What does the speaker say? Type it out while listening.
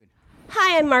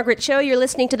Hi, I'm Margaret Cho. You're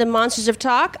listening to the Monsters of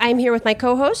Talk. I'm here with my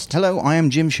co-host. Hello, I am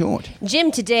Jim Short. Jim,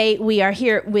 today we are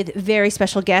here with very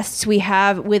special guests. We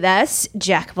have with us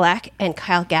Jack Black and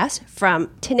Kyle Gass from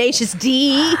Tenacious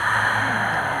D.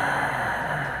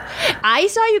 I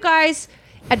saw you guys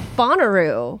at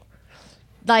Bonnaroo.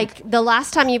 Like, the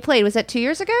last time you played, was that 2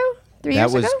 years ago? 3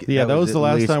 years ago? Yeah, that was the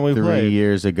last time we played. 3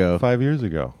 years ago. 5 years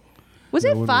ago. Was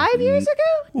it 5 years ago?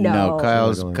 No,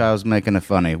 Kyle's making it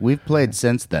funny. We've played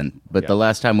since then, but the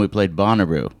last time we played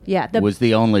Bonnaroo was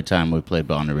the only time we played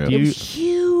Bonnaroo. It was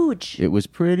huge. It was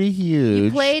pretty huge.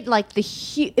 You played like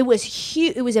it was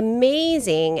huge. It was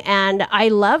amazing, and I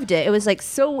loved it. It was like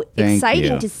so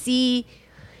exciting to see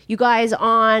you guys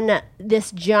on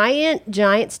this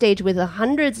giant stage with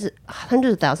hundreds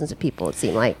of thousands of people, it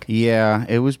seemed like. Yeah,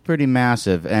 it was pretty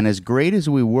massive. And as great as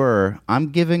we were, I'm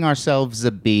giving ourselves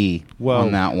a B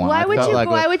on that one. Why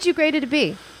would you grade it a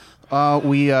B?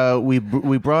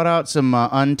 We brought out some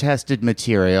untested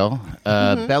material.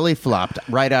 Belly flopped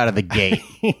right out of the gate.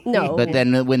 No, but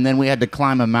then we had to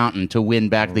climb a mountain to win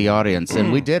back the audience,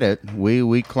 and we did it.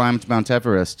 We climbed Mount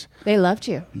Everest. They loved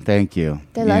you. Thank you.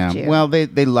 They loved you. Well, they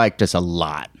liked us a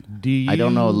lot. I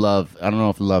don't know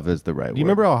if love is the right word. Do you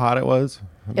remember how hot it was?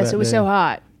 Yes, it was so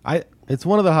hot. It's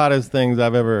one of the hottest things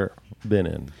I've ever been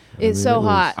in. It's so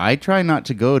hot. I try not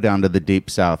to go down to the deep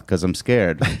south because I'm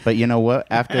scared. But you know what?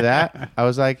 After that, I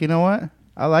was like, you know what?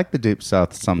 I like the deep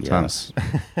south sometimes.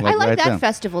 I like that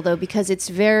festival though because it's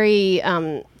very. I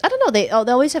don't know. They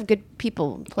always have good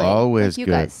people playing. Always like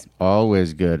good. You guys.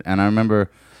 Always good. And I remember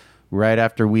right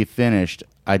after we finished,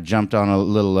 I jumped on a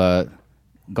little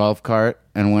golf cart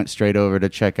and went straight over to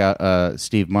check out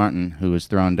Steve Martin, who was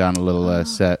throwing down a little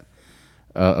set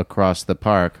across the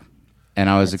park. And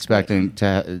I was expecting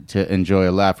to enjoy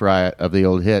a laugh riot of the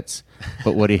old hits.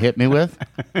 But what he hit me with?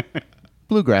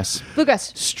 Bluegrass.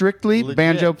 Strictly Legit.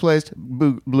 banjo placed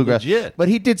bluegrass. Legit. But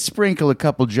he did sprinkle a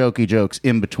couple jokey jokes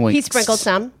in between. He sprinkled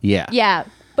some. Yeah. Yeah.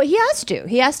 But he has to.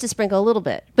 He has to sprinkle a little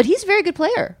bit. But he's a very good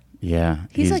player. Yeah.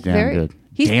 He's like damn very good.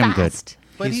 He's damn fast.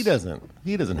 good. But he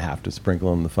doesn't have to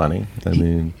sprinkle in the funny. I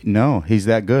mean, No, he's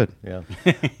that good. yeah.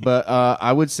 But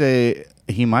I would say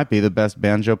he might be the best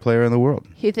banjo player in the world.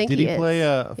 You think Did he he is. play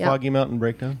Yeah. Foggy Mountain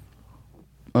Breakdown?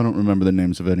 I don't remember the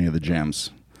names of any of the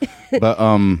jams. But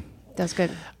That's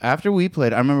good. after we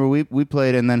played, I remember we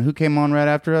played, and then who came on right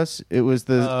after us? It was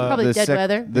the Probably the Dead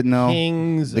Weather. the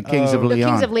Kings Kings of of- The Leon.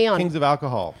 Kings of Leon. Kings of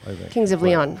Alcohol, I think. Kings of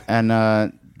Leon.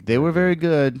 And they were very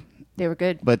good, They were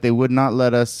good. but they would not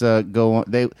let us go on.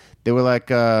 They were like,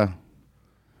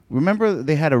 remember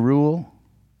they had a rule.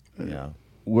 Yeah.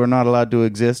 We're not allowed to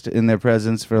exist in their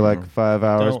presence for like 5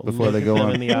 hours Don't before they look go them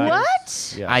on. in the eyes.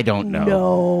 What? Yeah. I don't know.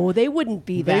 No, they wouldn't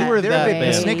be They that. were They're that a bit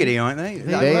band. persnickety, aren't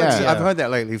they? are. I've heard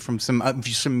that lately from some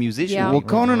musicians. Yeah. Well,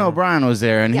 Conan O'Brien was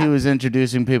there, and Yeah. he was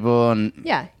introducing people, and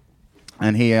Yeah.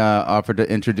 he offered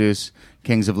to introduce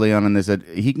Kings of Leon, and they said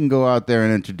he can go out there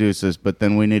and introduce us, but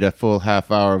then we need a full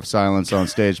half hour of silence on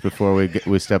stage before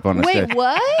we step on the Wait, stage.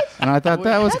 what? And I thought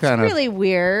that was That's kind of, really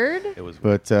weird. It was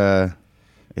but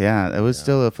yeah, it was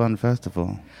still a fun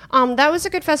festival. That was a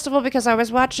good festival because I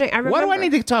was watching. I remember. Why do I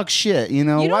need to talk shit? You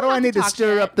know, You don't why do I have to need to talk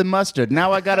stir shit. up the mustard?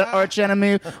 Now I got an arch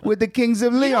enemy with the Kings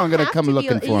of Leon going to have come to be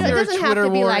looking like- for you me. know, it doesn't have to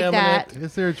be like that.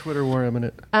 Is there a Twitter war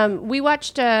imminent? We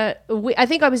watched. I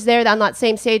think I was there on that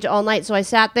same stage all night. So I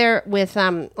sat there with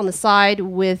on the side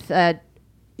with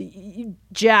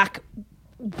Jack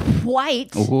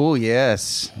White. Oh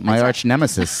yes, my arch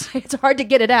nemesis. It's hard to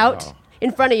get it out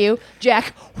in front of you,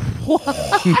 Jack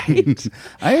White.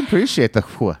 I appreciate the.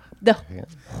 wh- The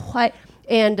White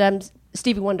and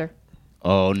Stevie Wonder.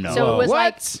 Oh no! So it was what?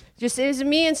 like just it was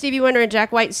me and Stevie Wonder and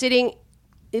Jack White sitting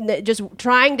in just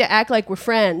trying to act like we're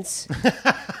friends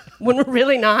when we're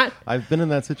really not. I've been in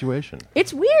that situation.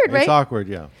 It's weird, right? It's awkward,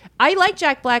 yeah. I like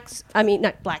Jack Black's. I mean,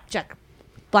 not Black. Jack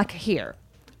Black here.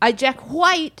 Jack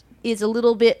White is a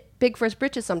little bit big for his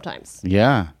britches sometimes.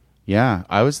 Yeah.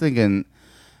 I was thinking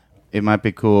it might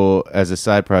be cool as a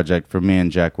side project for me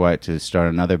and Jack White to start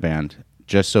another band,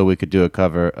 just so we could do a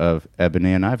cover of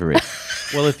Ebony and Ivory.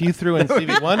 Well, if you threw in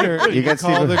Stevie Wonder, you got could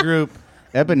call Stevie- the group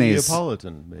Ebony's.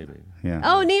 Neapolitan, maybe. Yeah.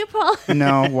 Oh, Neapolitan.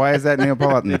 No, why is that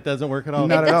Neapolitan? It doesn't work at all.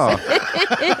 Not at all.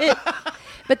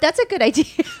 But that's a good idea.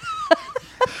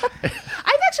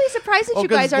 I'm actually surprised that you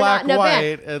guys are not in a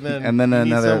band. and then And then you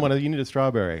another- need someone. You need a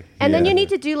strawberry. And then Yeah. you need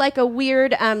to do like a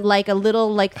weird, like a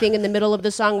little like thing in the middle of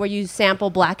the song where you sample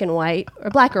black and white or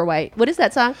black or white. What is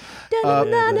that song?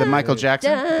 The Michael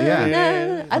Jackson?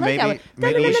 Yeah. I like that one.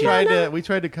 Maybe We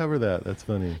tried to cover that. That's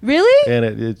funny. Really? And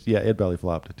it belly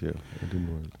flopped too. It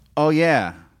didn't work. Oh,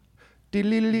 yeah. Did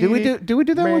we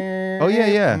do that one? Oh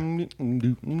yeah.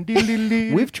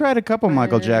 We've tried a couple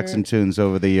Michael Jackson tunes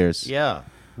over the years. Yeah.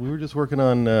 We were just working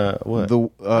on what?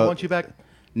 I Want You Back?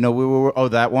 No, we were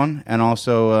that one, and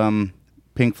also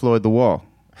Pink Floyd, The Wall,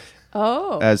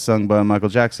 as sung by Michael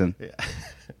Jackson. Yeah.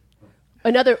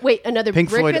 Another Pink brick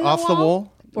Floyd in the Off the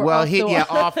Wall? Or Well, off the wall?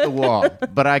 off the wall,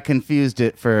 but I confused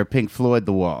it for Pink Floyd,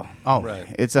 The Wall. Oh, Right.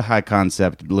 It's a high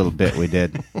concept little bit we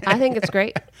did. I think it's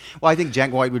great. Well, I think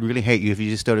Jack White would really hate you if you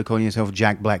just started calling yourself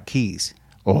Jack Black Keys.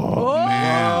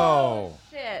 Oh.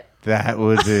 Shit. That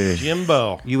was it.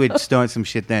 Jimbo. You would start some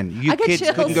shit then. You I got kids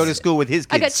chills. couldn't go to school with his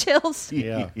I got kids. chills.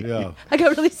 Yeah. I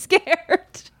got really scared.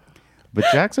 But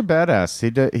Jack's a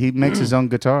badass. He makes his own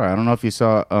guitar. I don't know if you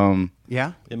saw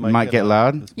Yeah? It Might Get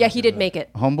Loud. Yeah, he did make it.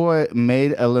 Homeboy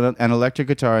made an electric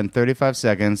guitar in 35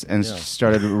 seconds and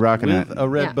started rocking With it. a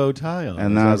red Yeah. bow tie on.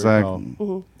 And as I was like,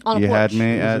 recall. On a you porch. had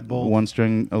me Was at it bold? one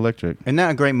string electric. Isn't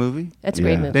that a great movie? That's a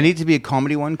great Yeah. movie. There needs to be a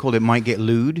comedy one called It Might Get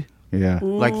Lewd. Yeah.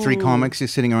 Like three comics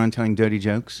just sitting around telling dirty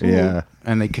jokes. Yeah.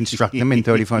 And they construct them in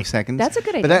 35 seconds. That's a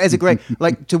good idea. But that is a great,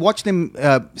 like to watch them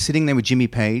sitting there with Jimmy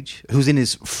Page, who's in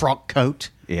his frock coat.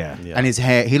 Yeah. Yeah. And his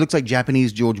hair, he looks like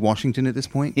Japanese George Washington at this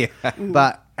point. Yeah.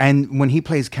 And when he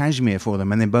plays Kashmir for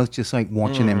them and they're both just like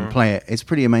watching him play it, it's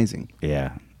pretty amazing.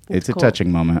 Yeah. It's a cool.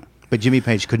 touching moment. But Jimmy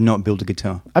Page could not build a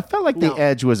guitar. I felt like No. the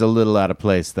edge was a little out of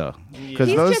place, though. Because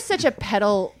He's just such a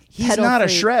pedal. He's pedal not a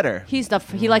freak. shredder.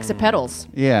 He likes the pedals.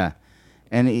 Yeah.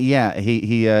 And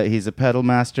he's a pedal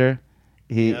master.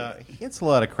 He He gets a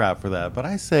lot of crap for that, but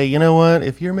I say, you know what?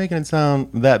 If you're making it sound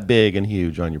that big and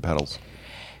huge on your pedals,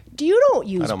 You don't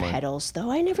use don't mind. pedals,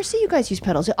 though. I never see you guys use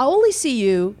pedals. I only see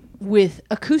you with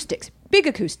acoustics, big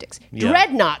acoustics, Yeah.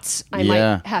 dreadnoughts. I Yeah.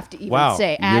 might have to even Wow.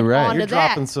 say. You're Add right. on you're to that.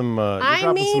 dropping some. You're I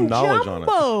dropping mean, some knowledge on it.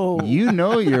 Jumbo. you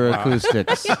know your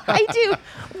acoustics. I do.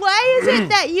 Why is it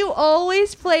that you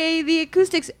always play the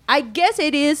acoustics? I guess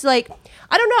it is like,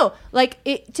 I don't know. Like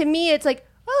it to me, it's like,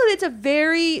 oh, it's a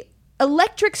very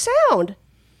electric sound,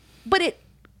 but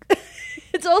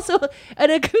it's also an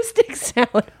acoustic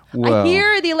sound. Well, I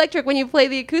hear the electric when you play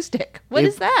the acoustic. What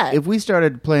is that? If we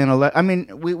started playing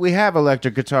we have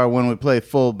electric guitar when we play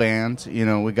full band. You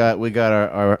know, we got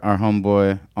our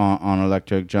homeboy on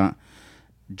electric,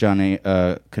 Johnny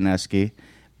Koneski.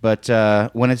 But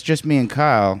when it's just me and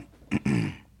Kyle,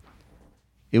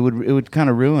 it would kind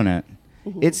of ruin it.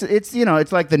 Mm-hmm. It's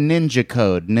it's like the ninja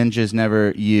code. Ninjas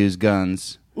never use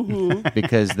guns. Mm-hmm.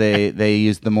 Because they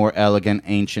use the more elegant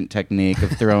ancient technique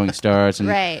of throwing stars and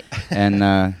Right.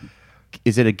 and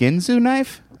is it a Ginzu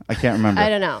knife? I can't remember. I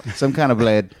don't know. Some kind of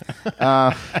blade.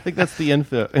 I think that's the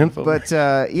info. But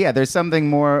there's something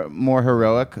more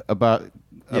heroic about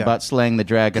slaying the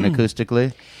dragon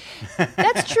acoustically.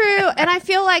 That's true. And I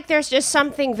feel like there's just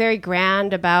something very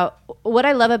grand about what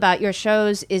I love about your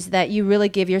shows is that you really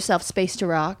give yourself space to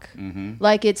rock.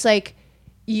 Like, it's like,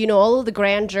 all of the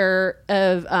grandeur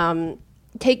of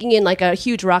taking in like a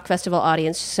huge rock festival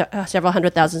audience, several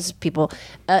hundred thousands of people.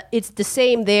 It's the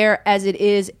same there as it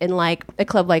is in like a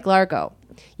club like Largo.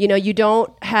 You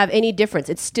don't have any difference.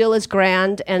 It's still as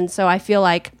grand. And so I feel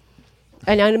like,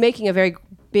 and I'm making a very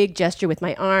big gesture with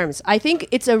my arms. I think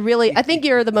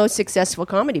you're the most successful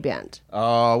comedy band.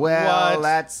 Oh, well, What?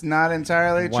 that's not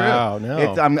entirely true. Wow, no.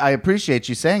 I appreciate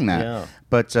you saying that. Yeah.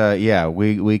 But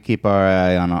we keep our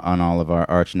eye on all of our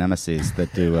arch nemesis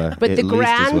that do. But at the least as well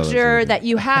as we grandeur do. that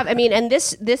you have, I mean, and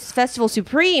this Festival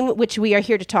Supreme, which we are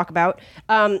here to talk about,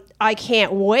 I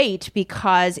can't wait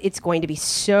because it's going to be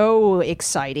so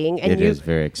exciting. And It is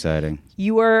very exciting.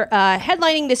 you are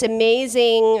headlining this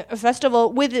amazing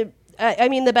festival with,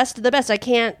 the best of the best. I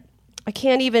can't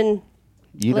even.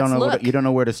 You Let's don't know look. you don't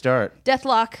know where to start.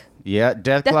 Deathlock. Yeah,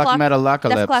 Deathclock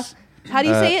Metalocalypse. Deathclock. How do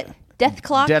you say it?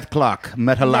 Deathclock. Deathclock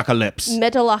Metalocalypse.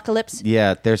 Metalocalypse.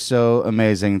 Yeah, they're so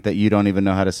amazing that you don't even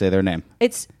know how to say their name.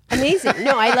 It's amazing.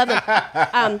 No, I love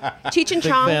them. Cheech and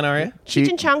Big Chong. fan, are you? Cheech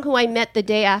and Chong, who I met the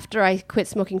day after I quit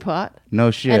smoking pot. No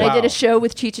shit. And I did a show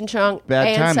with Cheech and Chong Bad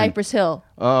and timing. Cypress Hill.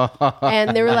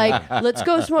 And they were like, let's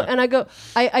go smoke. And I go,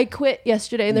 I quit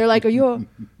yesterday. And they're like, are you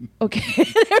okay?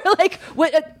 They were like,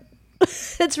 what?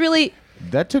 It's really...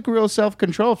 That took real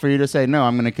self-control for you to say, no,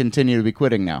 I'm going to continue to be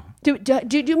quitting now. You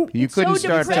You couldn't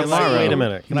start tomorrow. Wait a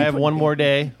minute. Can I have one more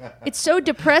day? It's so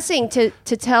depressing to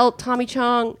tell Tommy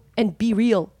Chong and be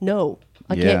real. No,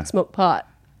 I Yeah. can't smoke pot.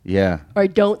 Yeah, Or I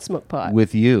don't smoke pot.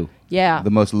 with you. Yeah. The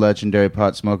most legendary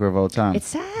pot smoker of all time. It's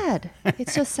sad.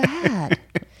 It's so sad.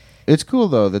 It's cool,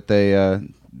 though, that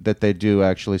they do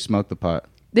actually smoke the pot.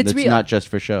 It's real. not just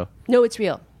for show. No, it's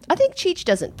real. I think Cheech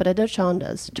doesn't, but I know Sean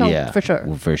does. Sean, for sure.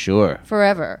 Well, for sure.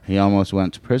 Forever. He almost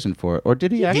went to prison for it. Or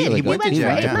did he actually? He went to to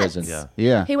 8 months. prison.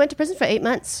 Yeah. He went to prison for 8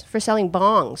 months for selling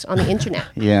bongs on the internet.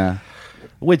 Yeah.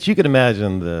 Which you could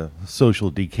imagine the social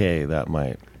decay that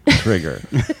might trigger.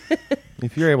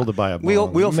 If you're able to buy a bong, We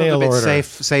all felt a bit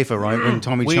safer, right, when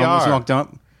Tommy We Chong was are. locked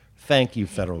up. Thank you,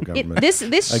 federal government.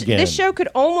 This show could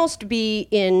almost be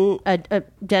in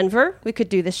Denver. We could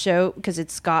do this show because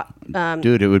it's got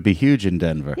Dude, it would be huge in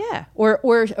Denver. yeah, or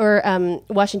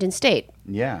Washington State.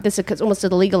 Yeah. This is almost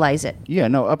to legalize it. Yeah,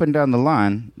 no, up and down the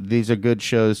line, these are good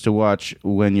shows to watch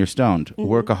when you're stoned.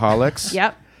 Workaholics.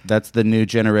 Yep. That's the new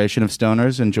generation of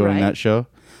stoners enjoying Right. that show.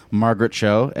 Margaret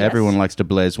Show. Everyone likes to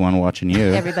blaze one watching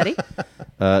you. Everybody.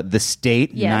 The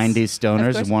State. Yes, 90s of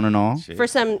stoners, course. one and all. For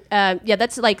some,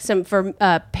 that's like some for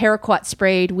paraquat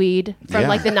sprayed weed from Yeah.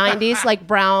 like the 90s, like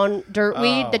brown dirt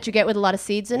weed that you get with a lot of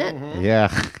seeds in it. Yeah.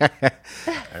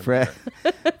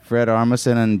 Fred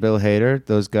Armisen and Bill Hader,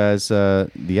 those guys,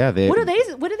 they... What are they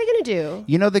going to do?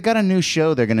 You know, they got a new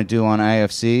show they're going to do on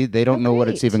IFC. They don't know what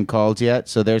it's great. even called yet,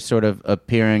 so they're sort of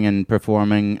appearing and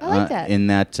performing I like that. in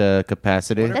that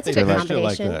capacity. That's a They good do shit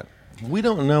like combination. that. We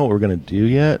don't know what we're going to do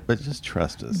yet, but just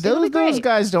trust us. It'll be Those great.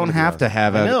 guys don't have to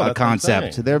have I know, a that's what I'm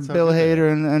concept. saying. They're That's how Bill good they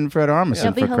Hader and Fred Armisen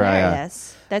It'll be for cry out.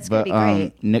 hilarious. That's But going to be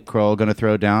great. Nick Kroll going to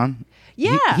throw down.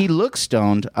 Yeah. He looks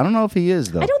stoned. I don't know if he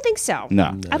is though. I don't think so.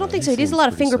 No. I don't think so. he He does a seems lot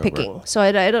of pretty finger sober. picking. So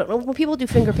I don't know. When people do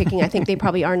finger picking, I think they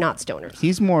probably are not stoners.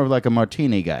 He's more of like a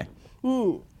martini guy.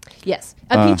 Yes.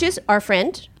 Peaches,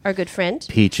 our good friend.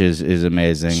 Peaches is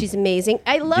amazing. She's amazing.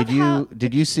 I love how.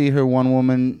 Did you see her one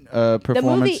woman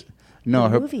performance? movie. No, The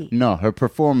her movie. her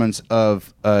performance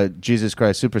of Jesus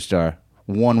Christ Superstar.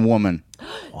 One woman.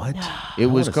 What? It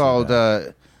was called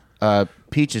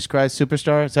Peaches Christ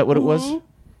Superstar. Is that what it was?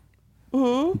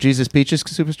 Mm-hmm. Jesus Peaches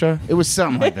Superstar. It was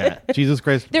something like that. Jesus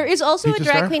Christ. There is also Peaches a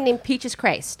drag Star? queen named Peaches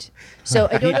Christ. So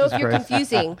I don't know if you're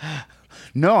confusing.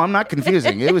 No, I'm not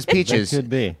confusing. It was Peaches. It could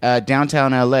be.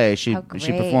 Downtown L.A. She Oh, she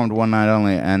great. performed one night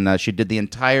only, and she did the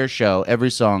entire show,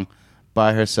 every song,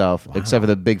 by herself, except for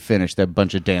the big finish. That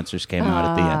bunch of dancers came out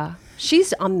at the end.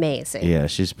 She's amazing. Yeah,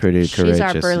 she's pretty courageous. She's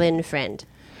our Berlin friend.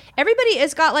 Everybody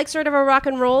has got like sort of a rock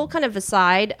and roll kind of a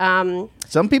side.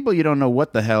 Some people you don't know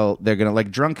what the hell they're gonna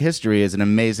like. Drunk History is an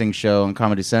amazing show on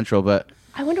Comedy Central, but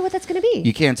I wonder what that's going to be.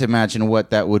 you can't imagine what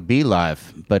that would be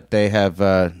live. But they have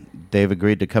they've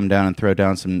agreed to come down and throw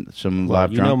down some Well,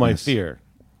 live you know my drunkenness. fear.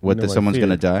 What, You know that my someone's fear.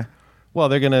 gonna die? Well,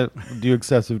 they're going to do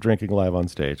excessive drinking live on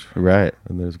stage. Right.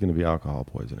 And there's going to be alcohol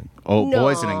poisoning. Oh, No.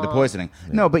 poisoning! The poisoning.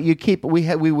 No, but you keep. We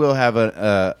will have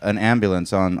an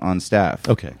ambulance on staff.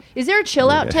 Okay. Is there a chill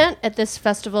out tent at this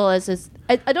festival? I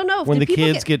don't know if When the people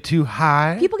kids get too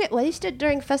high. people get wasted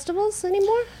during festivals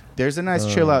anymore. There's a nice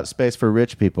chill out space for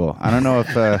rich people. I don't know if.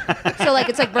 So like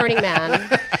it's like Burning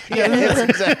Man.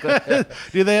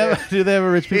 do they have a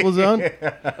rich people zone?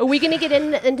 Are we going to get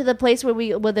into the place where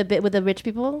we with the rich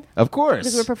people? Of course,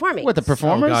 Because we're performing. What, the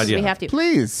performers? Oh, God, yeah. We have to.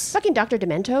 Please. Fucking Dr.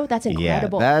 Demento. That's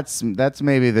incredible. Yeah, that's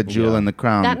maybe the jewel Yeah. in the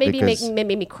crown. that made because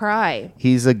me cry.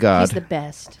 he's a god. He's the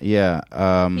best. Yeah.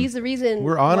 He's the reason.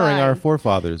 We're honoring why. our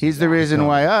forefathers. He's the reason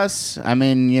why us. I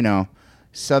mean, you know,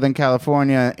 Southern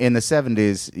California in the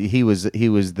 70s, he was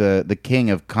the king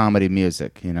of comedy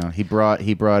music. You know, he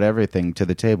brought everything to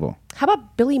the table. How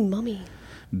about Billy Mummy?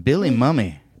 Billy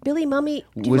Mummy. Billy Mummy.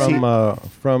 do you Was he- remember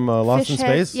from Lost in Fish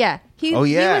Heads? Space? Yeah. He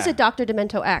yeah. was a Dr.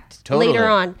 Demento act Totally. later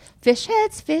on. Fish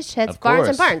heads, Of Barnes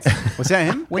and course. Barnes. Was that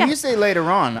him? When you say later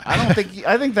on, I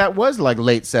think that was like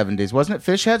late 70s, wasn't it?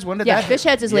 Fish Heads? When did Yeah, that? Fish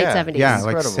Heads is late 70s. Yeah, It's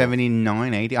like incredible.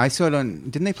 79, 80. I saw it on.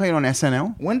 Didn't they play it on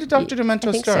SNL? When did Dr. Demento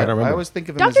I think so. start? I don't remember. always think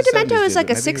of him Dr. as a Demento 70s is like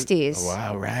dude, a but maybe- 60s. Oh,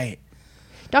 wow, right.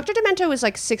 Dr. Demento was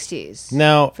like 60s.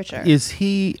 Now, For sure.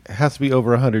 he has to be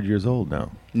over 100 years old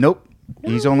now? Nope.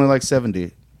 He's only like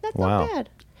 75. That's Wow. not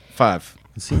bad.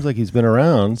 It seems like he's been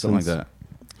around Something like since that.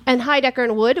 And Heidecker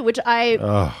and Wood, which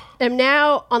I am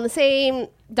now on the same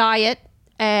diet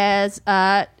as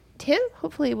Tim.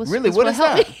 Hopefully, will Really? this What will is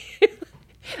help that? me.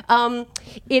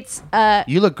 It's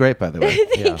You look great, by the way.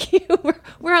 thank you.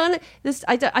 We're on this.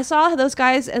 I saw those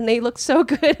guys and they looked so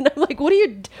good, and I'm like, what are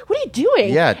you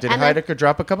doing? Yeah, did And then- Heidecker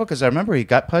drop a couple? Because I remember he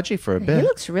got pudgy for a He bit.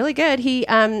 looks really good. He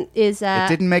is. It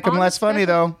didn't make him on less the funny,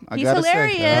 special- though. I He's gotta say.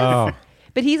 hilarious. Oh.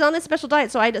 But he's on this special diet,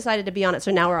 so I decided to be on it.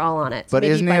 So now we're all on it. So But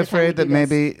maybe isn't he by the time we afraid that do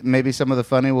this- maybe some of the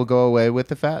funny will go away with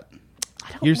the fat?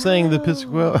 You're saying the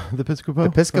Episcopo?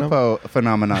 Episcopo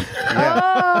phenomenon. Yeah.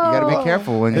 You got to be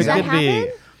careful when you It that could be.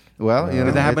 happen? Well, you know,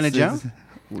 Did that happen it's- to Joe?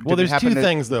 it's- Well, there's two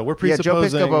things though. We're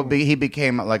presupposing. Joe Piscopo, he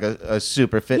became like a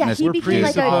super fitness. he we're became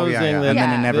like presupposing a- that, and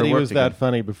then he never that he worked was again. that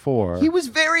funny before. He was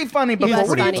very funny before. was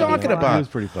What are you funny talking before. about? He was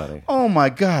pretty funny. Oh my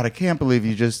God! I can't believe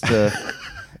you just.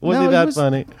 Wasn't No, he he that was-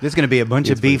 funny? There's going to be a bunch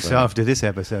of pretty beefs funny. after this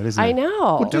episode, isn't I there?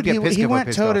 know. Dude, get he Piscopo went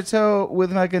pissed toe to off. toe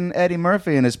with like an Eddie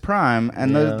Murphy in his prime,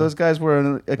 and Yeah. those guys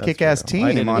were a kick-ass true. I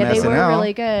team didn't on know yeah, they SNL. were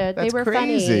really good. That's they were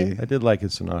crazy. funny. I did like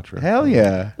his Sinatra. Hell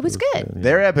yeah! It was good.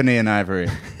 They're Ebony and Ivory.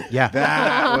 Yeah.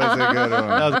 That was a good one.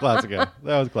 That was classico.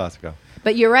 That was classico.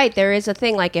 But you're right. There is a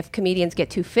thing like if comedians get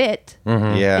too fit,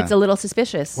 Yeah, it's a little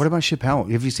suspicious. What about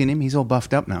Chappelle? Have you seen him? He's all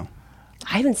buffed up now.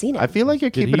 I haven't seen it. I feel like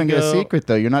you're Did keeping he it a go- secret,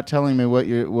 though. You're not telling me what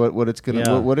it's gonna.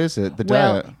 Yeah. What is it? The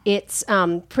well, diet. it's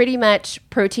pretty much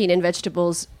protein and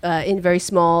vegetables in very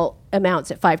small amounts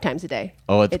at 5 times a day.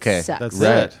 Oh, it's It okay. sucks. That's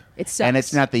Right. it. It sucks. And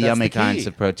it's not the That's yummy the key. kinds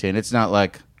of protein. It's not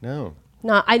like No.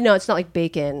 Not, I know it's not like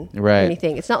bacon Right. or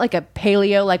anything. It's not like a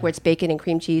paleo, like where it's bacon and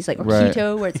cream cheese, like or Right.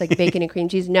 keto, where it's like bacon and cream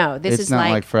cheese. No, this it's is not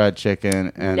like, like fried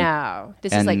chicken and no,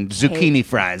 this and is like zucchini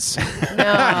fries.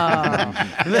 No,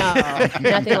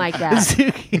 nothing like that.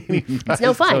 It's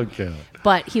no fun. Okay.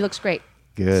 But he looks great.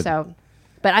 Good. So,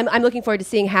 but I'm looking forward to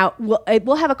seeing how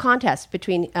we'll have a contest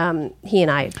between he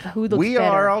and I. Who looks We better?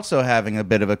 are also having a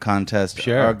bit of a contest.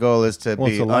 Sure. Our goal is to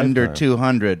Once be a under lifetime.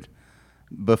 200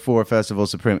 before Festival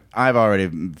Supreme. I've already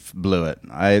blew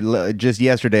it. Just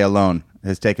yesterday alone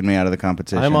has taken me out of the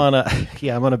competition. I'm on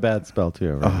a bad spell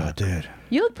too. Right now. Oh, dude.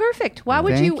 You look perfect. Why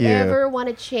would Thank you. ever want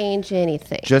to change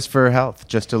anything? Just for health,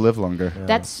 just to live longer.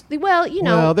 That's well, you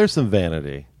know, Well, there's some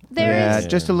vanity. there Yeah, is.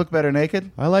 just to look better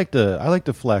naked. I like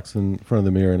to flex in front of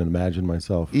the mirror and imagine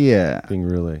myself Yeah. being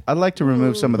really. I'd like to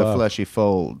remove some of the Buff. fleshy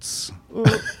folds.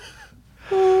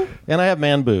 And I have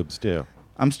man boobs too.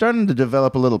 I'm starting to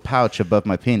develop a little pouch above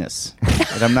my penis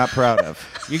that I'm not proud of.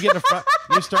 You get a front.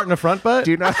 You're starting a front butt.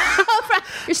 Do you know?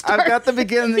 You're starting, I've got the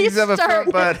beginnings of a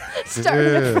front butt.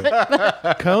 starting the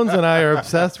front. Cones and I are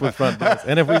obsessed with front butts,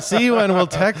 and if we see one, we'll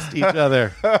text each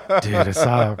other. Dude, I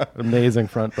saw an amazing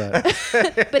front butt.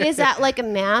 But is that like a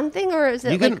man thing, or is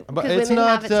it You can, like but because it's women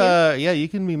not. have it too? Yeah, you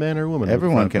can be man or woman. with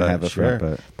Everyone front can butt, have a sure.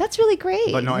 front butt. That's really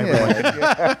great. But not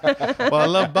everyone. Well, I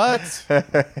love butts.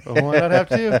 Why not have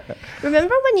two?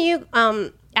 Remember when you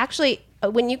actually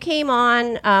when you came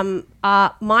on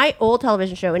my old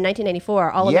television show in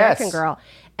 1994, All Yes. American Girl,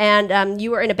 and you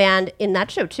were in a band in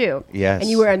that show too. Yes. And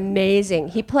you were amazing.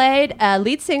 He played a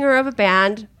lead singer of a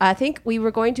band. I think we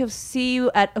were going to see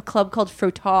you at a club called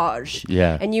Frotage.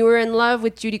 Yeah. And you were in love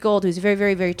with Judy Gold, who's a very,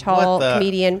 very, very tall What the-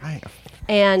 comedian.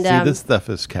 And See, this stuff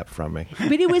is kept from me.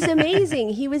 but it was amazing.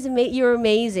 He was you were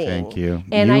amazing. Thank you.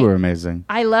 And You I were amazing.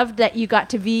 I loved that you got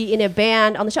to be in a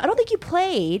band on the show. I don't think you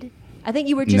played. I think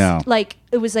you were just No. like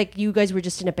it was like you guys were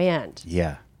just in a band.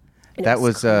 Yeah. And it That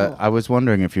was was, cool. I was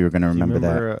wondering if you were going to Do you remember,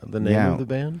 remember that. the name Yeah. of the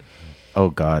band? Oh,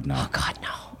 God, no. Oh God, no.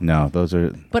 No, those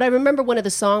are. But I remember one of the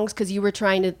songs because you were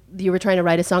trying to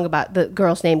write a song about the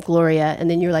girl's name Gloria, and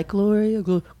then you're like Gloria,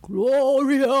 Gloria.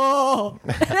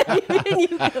 And you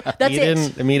go, that's You it.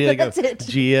 didn't immediately go That's it.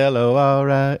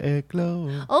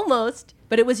 GLORIA. Almost,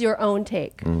 but it was your own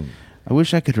take. I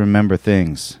wish I could remember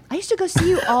things. I used to go see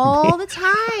you all the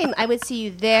time. I would see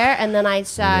you there, and then I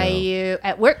saw you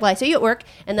at work. Well, I saw you at work,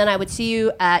 and then I would see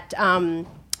you at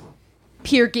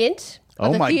Peer Gynt.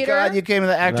 Oh, the my theater. God. You came to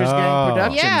the Actors Gang No.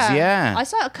 Productions. Yeah. I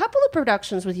saw a couple of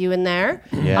productions with you in there.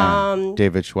 Yeah.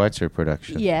 David Schweitzer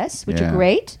production. Yes, which Yeah. are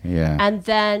great. Yeah. And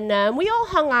then we all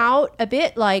hung out a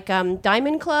bit, like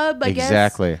Diamond Club, I guess.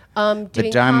 Exactly. Doing The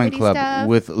Diamond comedy Club stuff.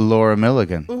 with Laura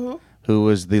Milligan, who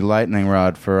was the lightning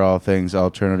rod for all things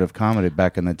alternative comedy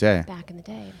back in the day. Back in the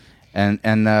day. And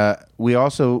we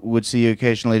also would see you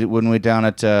occasionally, wouldn't we, down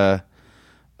at,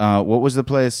 what was the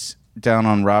place down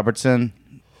on Robertson?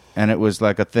 And it was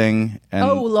like a thing. And,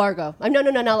 Largo. No,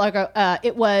 not Largo.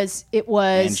 It was.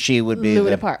 and she would be Luna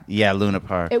the, Park. Yeah, Luna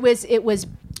Park. It was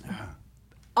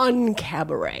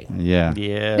uncabaret. Yeah.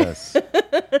 Yes.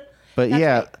 But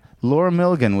yeah, right. Laura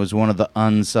Milligan was one of the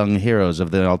unsung heroes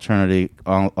of the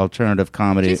alternative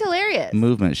comedy She's hilarious.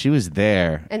 movement. She was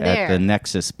there And at there. the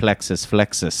Nexus Plexus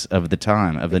Flexus of the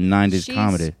time, of the 90s She's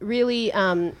comedy. really.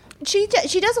 She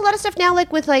does a lot of stuff now,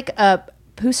 like with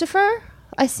Pucifer.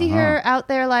 I see her out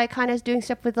there, like kind of doing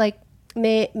stuff with like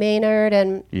Maynard,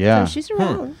 and Yeah. so she's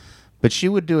around. But she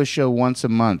would do a show once a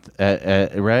month,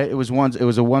 right? It was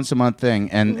a once a month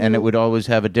thing, and it would always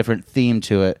have a different theme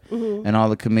to it, and all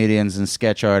the comedians and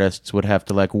sketch artists would have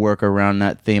to like work around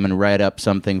that theme and write up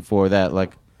something for that.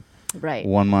 Like Right.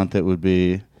 one month it would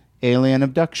be Alien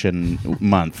Abduction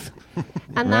Month.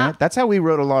 And Right? That's how we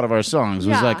wrote a lot of our songs. It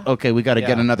was Yeah. like, okay, we got to get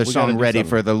Yeah, another we gotta song do ready something.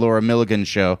 for the Laura Milligan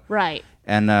show. right.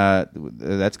 And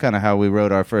that's kind of how we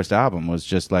wrote our first album, was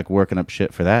just like working up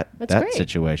shit for that great.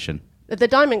 situation. The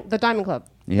Diamond Club.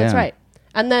 Yeah. That's right.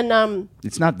 And then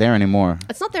It's not there anymore.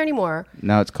 it's not there anymore.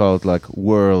 Now it's called like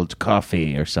World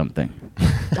Coffee or something.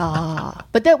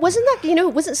 But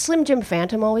wasn't Slim Jim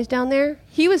Phantom always down there?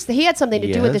 He had something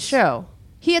to do with the Yes. show.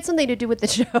 He had something to do with the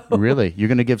show. Really? You're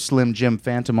going to give Slim Jim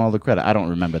Phantom all the credit? I don't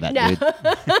remember that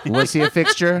dude. Was he a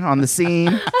fixture on the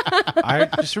scene? I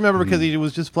just remember because he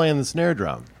was just playing the snare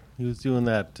drum. He was doing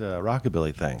that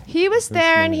rockabilly thing. He was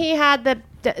there, and he had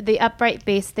the upright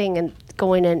bass thing and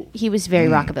going, and he was very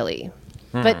rockabilly.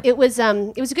 But it was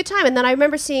a good time. And then I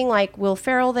remember seeing like Will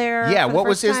Ferrell there. Yeah, for the what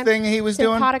was first his time. thing he was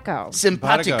doing? Simpatico.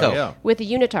 Simpatico. Yeah. With the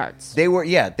Unitards.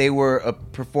 They were a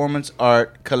performance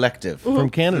art collective. Mm-hmm. From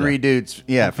Canada. 3 dudes,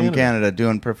 from Canada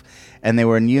doing and they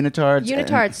were in unitards.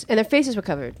 Unitards, and their faces were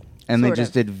covered. And they sort just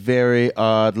of. did very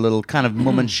odd little kind of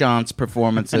moment chance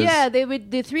performances. Yeah,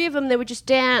 the 3 of them, they would just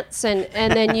dance, and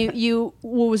then you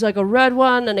was like a red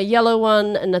one and a yellow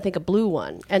one and I think a blue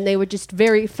one, and they were just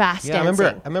very fast Yeah, dancing.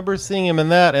 I remember seeing him in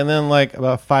that, and then like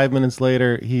about 5 minutes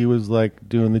later, he was like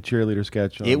doing the cheerleader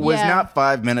sketch. It was Yeah. not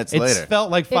 5 minutes It later. felt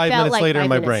like five felt minutes like later 5 in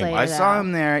my minutes brain. later. I saw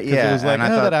him there, yeah. it was like, and I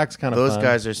oh, thought, that act's kinda those fun.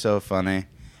 guys are so funny.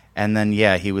 And then,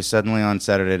 he was suddenly on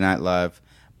Saturday Night Live.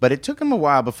 But it took him a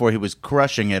while before he was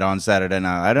crushing it on Saturday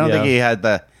Night. I don't Yeah. think he had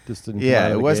the... Just didn't come out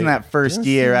of it the wasn't gate. that first Didn't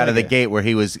year seem out of the like it. gate where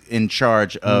he was in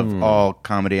charge of all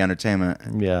comedy entertainment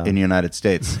Yeah. in the United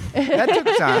States. That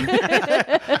took time.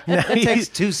 It takes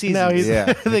 2 seasons. Now he's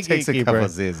Yeah, the it takes a gatekeeper. couple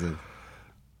seasons.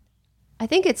 I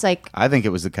think it's like I think it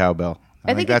was the cowbell.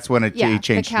 I think that's when he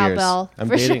changed the cowbell. I'm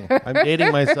for dating. sure. I'm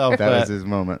dating myself. gears. That was but his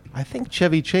moment. I think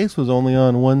Chevy Chase was only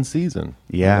on one season.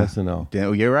 Yeah. on SNL.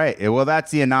 Yeah, you're right. Well,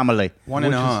 that's the anomaly. One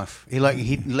and a half. He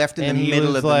left in And the he middle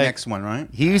was of the like- next one, right?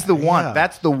 He's the one. Yeah.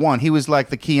 That's the one. He was like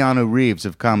the Keanu Reeves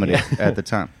of comedy at the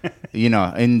time.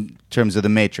 In terms of The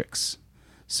Matrix.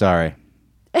 Sorry.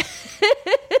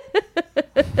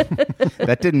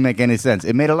 That didn't make any sense.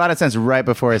 It made a lot of sense right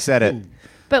before I said it.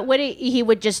 But what he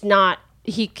would just not.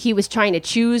 He was trying to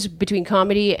choose between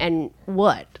comedy and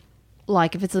what?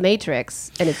 Like if it's The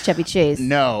Matrix and it's Chevy Chase.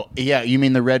 No. Yeah, you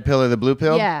mean the red pill or the blue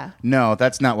pill? Yeah. No,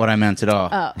 that's not what I meant at all.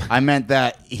 Oh. I meant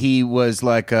that he was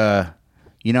like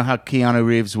you know how Keanu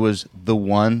Reeves was the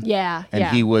one? Yeah, And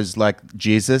yeah. he was like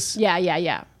Jesus? Yeah.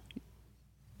 Yeah.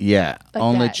 Like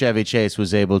Only that. Chevy Chase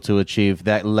was able to achieve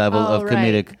that level of right.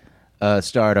 comedic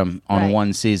stardom on Right.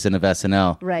 one season of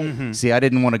SNL. Right. Mm-hmm. See, I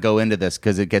didn't want to go into this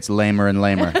because it gets lamer and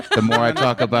lamer the more I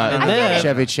talk about And then,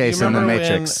 Chevy Chase you and The remember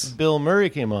Matrix. when Bill Murray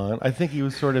came on, I think he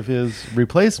was sort of his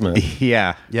replacement.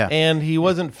 Yeah. Yeah. And he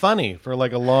wasn't funny for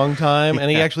like a long time, and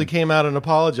he actually came out and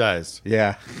apologized.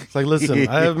 Yeah. It's like, listen,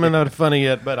 I haven't been out funny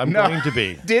yet, but I'm going to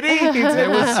be. Did he? There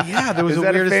was Is the that a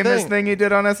weirdest famous thing he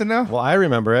did on SNL? Well, I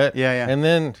remember it. Yeah, yeah. And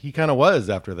then he kind of was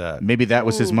after that. Maybe that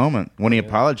was his moment when he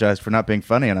apologized for not being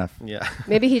funny enough. Yeah.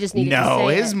 Maybe he just needed to No,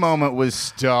 say his it. moment was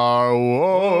Star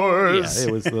Wars. Yeah,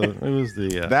 it was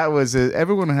the That was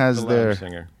everyone has the their lounge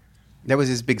singer. That was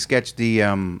his big sketch. The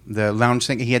lounge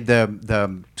singer. He had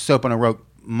the soap on a rope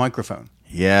microphone,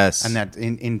 yes, and that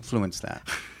influenced that.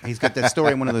 He's got that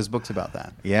story in one of those books about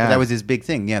that. Yeah. But that was his big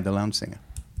thing. Yeah, the lounge singer.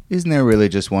 Isn't there really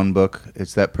just one book?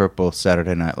 It's that purple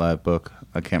Saturday Night Live book.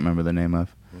 I can't remember the name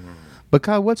of. But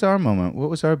Kyle, what's our moment? What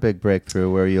was our big breakthrough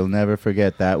where you'll never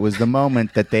forget that was the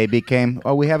moment that they became?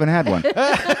 Oh, we haven't had one.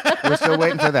 We're still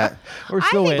waiting for that. We're I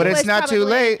still think waiting. But it it's was not too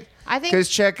probably- late. I think Because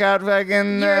check out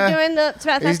fucking. you're doing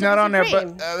the. He's not on there.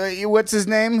 But what's his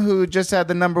name? Who just had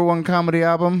the #1 comedy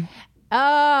album?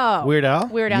 Oh, Weird Al?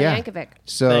 Weird Al Yeah. Yankovic.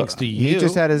 So Thanks to he you.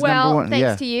 just had his Well, #1. thanks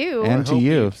yeah. to you. And I to hope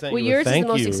you. sent Well, a yours is the thank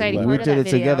most you exciting letter. We part of did that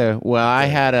it video. together. Well, I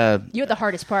had You had the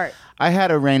hardest part.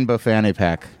 a rainbow fanny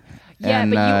pack. Yeah,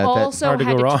 And, but you that- also hard to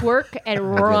had go to wrong. twerk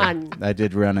and run. I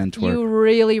did run and twerk. You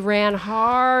really ran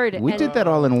hard. We and did that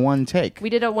all in one take. We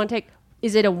did it one take.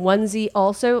 Is it a onesie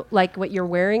also, like what you're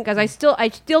wearing? Because I still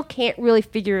can't really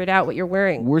figure it out what you're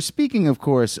wearing. We're speaking, of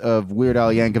course, of Weird Al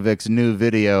Yankovic's new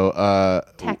video,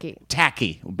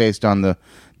 Tacky. based on the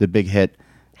big hit.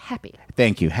 Happy.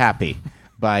 Thank you, Happy,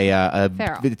 by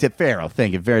Farrell.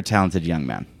 Thank you, very talented young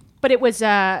man. But it was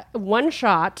one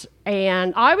shot,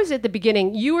 and I was at the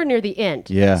beginning. You were near the end.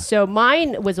 Yeah. So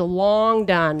mine was a long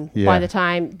done Yeah. by the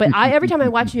time. But every time I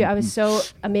watched you, I was so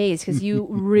amazed because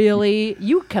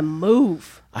you can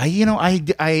move.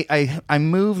 I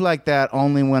move like that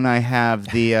only when I have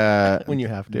the When you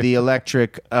have to. the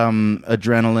electric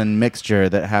adrenaline mixture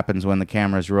that happens when the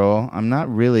cameras roll. I'm not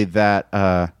really that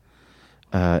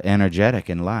energetic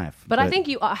in life. But I think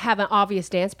you have an obvious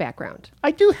dance background.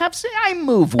 I do have. I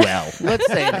move well. Let's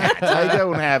say that. I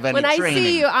don't have any When I training.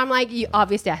 see you, I'm like,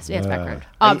 obvious dance background.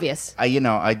 Obvious.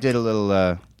 I did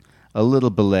a little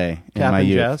ballet in my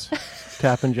youth.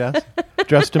 Tap and jazz.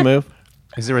 Dress to move.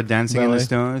 Is there a Dancing in the Ballet.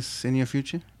 Stars in your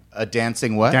future? A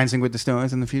dancing what? Dancing with the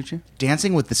Stars in the future?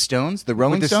 Dancing with the Stones? The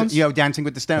Rolling With the, Stones? Dancing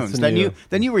with the Stones. That's a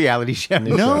The new reality show.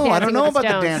 No, I Dancing don't know with the about the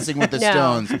Stones. Dancing with the No.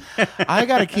 Stones. I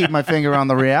got to keep my finger on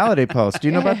the reality pulse. Do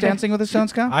you know about Dancing with the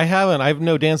Stones, Kyle? I haven't. I've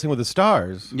no Dancing with the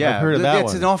Stars. Yeah, I've heard of that it's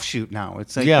one. an offshoot now.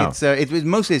 It's like, Yeah.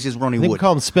 mostly it's just Ronnie I think we Wood.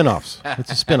 call them spin-offs.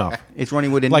 It's a spin-off. It's Ronnie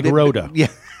Wood and Like Rhoda. Yeah,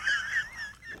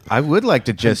 I would like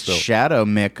to just so. shadow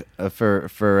Mick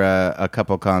for a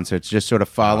couple concerts, just sort of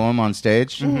follow him on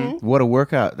stage. Mm-hmm. What a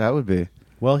workout that would be.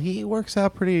 Well, he works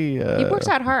out pretty. He works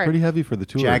out hard. Pretty heavy for the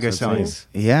tour. Jagger size.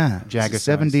 Yeah, Jagger just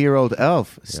a 70-year-old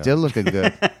elf, still looking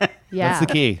good. Yeah. That's the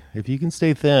key. If you can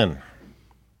stay thin,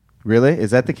 Really?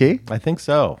 Is that the key? I think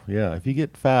so. Yeah. If you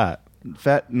get fat,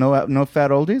 Fat? No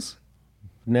fat oldies?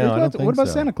 no, I don't think what about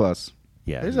so. Santa Claus?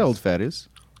 Yeah, There's he's- old fatties.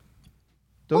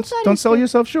 Old Don't fatties sell good.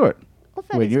 yourself short. Old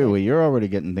fatties Wait, good. you're already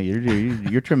getting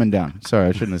you're trimming down. Sorry,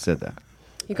 I shouldn't have said that.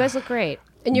 You guys look great.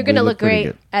 And you're We going to look look pretty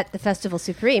great good. at the Festival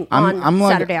Supreme I'm on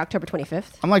like- Saturday, October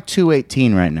 25th. I'm like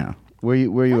 218 right now. Where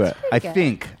you That's at? pretty I good.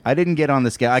 think I didn't get on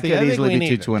the scale. I See, could think easily we be need-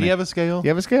 220. Do you have a scale? You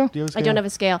have a scale? Do you have a I scale? don't have a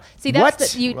scale. See, that's What?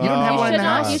 the, you don't have one in should the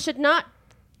not. house? You should not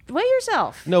weigh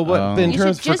yourself. No, what in You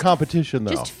terms should for just- competition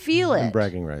though? Just feel it. And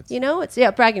bragging rights. You know, it's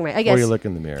bragging right. I guess. you look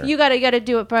in the mirror. You gotta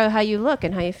do it by how you look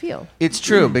and how you feel. It's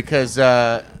true because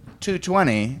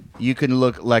 220, you can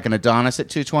look like an Adonis at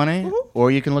 220, Mm-hmm.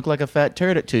 or you can look like a fat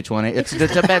turd at 220. It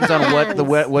depends on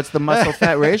what's the muscle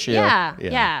fat ratio.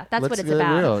 Yeah. That's what Let's it's get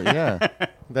about. real. Yeah.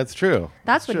 That's true.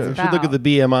 That's what You it's should about. look at the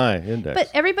BMI index.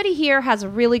 But everybody here has a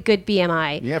really good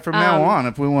BMI. Yeah, from now on,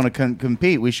 if we want to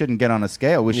compete, we shouldn't get on a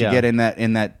scale. We should Yeah. get in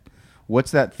that.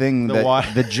 What's that thing? The wa-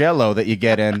 the Jello that you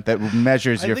get in that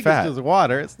measures I your think fat. it's just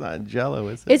water. It's not Jello,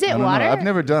 is it? Is I it don't know. water? I've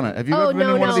never done it. Have you Oh ever been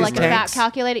no, in one no, of these like a fat tanks?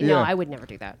 calculator. No, Yeah. I would never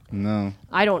do that. No.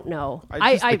 I don't know.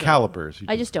 Just the don't. calipers.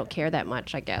 I just don't care that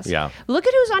much, I guess. Yeah. Look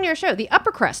at who's on your show. The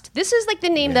Upper Crust. This is like the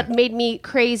name that made me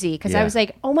crazy because I Yeah. was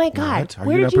like, oh my God, What? Are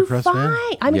where you an did you Upper Crust fan?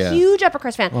 find? I'm Yeah. a huge Upper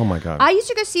Crust fan. Oh my God. I used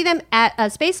to go see them at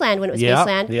Spaceland when it was Yeah,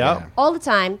 Spaceland. yeah. All the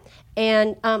time.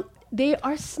 And they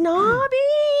are snobby.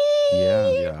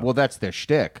 Yeah. Well, that's their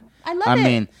shtick. I love I it.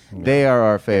 mean, they are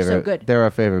our favorite. good. They're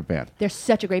our favorite band. They're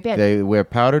such a great band. They wear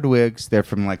powdered wigs. They're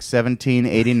from like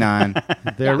 1789.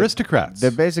 They're aristocrats.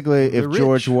 They're basically They're if rich.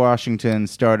 George Washington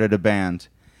started a band,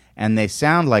 and they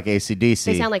sound like AC/DC.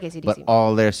 They sound like AC/DC. But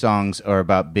all their songs are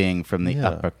about being from the Yeah.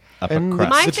 upper and crust.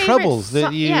 My the favorite troubles so-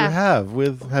 that you yeah. have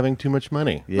with having too much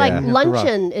money. Yeah. like You have to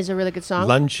Luncheon is a really good song.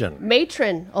 Luncheon.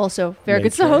 Matron also very good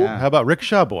Nature. song. How about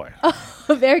Rickshaw Boy?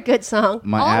 A very good song.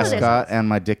 My All of this. ascot and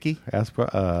my dicky.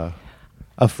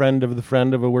 A friend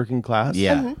of a working class.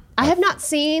 Yeah. I have not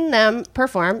seen them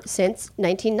perform since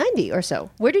 1990 or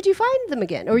so. Where did you find them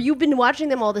again? Or you've been watching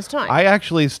them all this time? I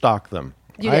actually stalked them.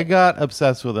 You I did? got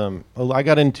obsessed with them. Oh, I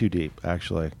got in too deep,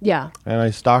 actually. yeah. And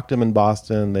I stalked them in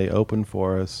Boston. They opened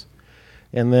for us.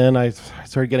 And then I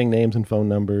started getting names and phone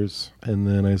numbers. And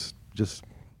then I just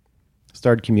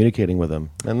started communicating with them.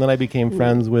 And then I became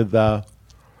friends with Lord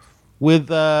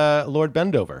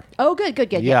Bendover. Oh, good.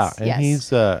 Yeah, Yes. and yes.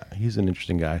 he's an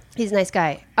interesting guy. He's a nice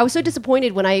guy. I was so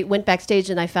disappointed when I went backstage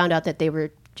and I found out that they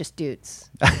were just dudes.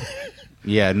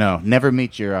 Yeah, no, never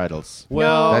meet your idols.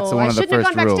 Well, no, that's one I of the shouldn't have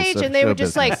first gone rules backstage of and they were show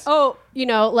just business.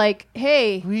 like, like,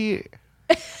 hey, We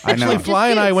I actually know. Fly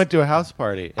and I dudes. went to a house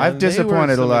party. I've and they were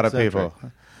disappointed a some lot of eccentric.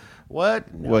 people. What?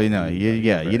 Well, you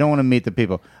don't want to meet the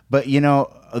people. But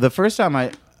the first time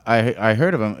I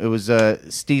heard of him, it was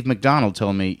Steve McDonald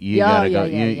told me you gotta go.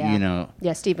 You know,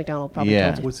 Yeah, Steve McDonald probably Yeah.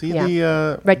 told you. Was he Yeah.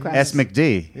 the? Red Cross? S.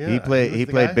 McD. Yeah, he he played was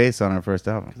the guy? bass on our first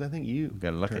album. Because I think you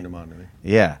Got lucky. turned him on to me.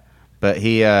 Yeah, but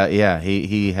he had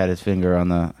his finger on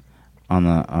the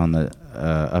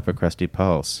upper crusty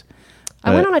pulse.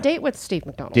 I went But- on a date with Steve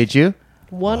McDonald. Did you?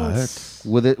 Once.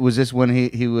 Was this when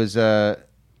he was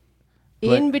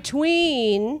In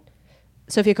between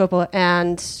Sofia Coppola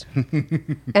and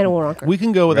Anna Waronker. We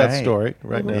can go with that Right. story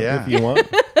right now Yeah. if you want.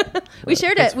 We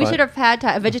shared That's it. We fine. shared a pad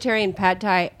thai, a vegetarian pad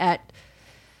thai at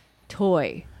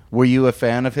Toy. Were you a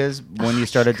fan of his when you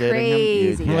started dating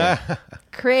him? Crazy. Yeah.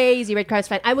 Crazy Red Cross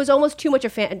fan. I was almost too much a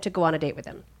fan to go on a date with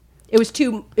him. I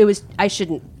shouldn't.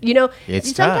 It's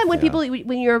sometimes tough, when yeah. people,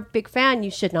 when you're a big fan,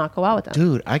 you should not go out with them.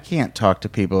 Dude, I can't talk to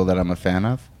people that I'm a fan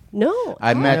of. No.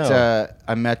 I met know.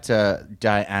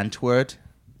 Di Antwoord.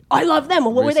 I love them.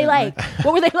 What were they Recently. like?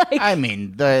 What were they like? I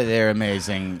mean, they're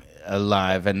amazing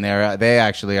live, and they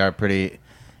actually are pretty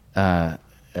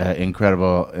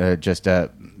incredible just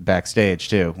backstage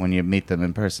too. When you meet them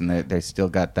in person, they still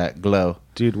got that glow,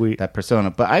 Dude, that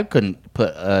persona. But I couldn't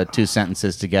put two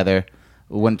sentences together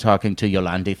when talking to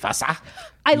Yolandi Fasa.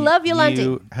 I love Yolandi.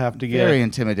 You have to get Very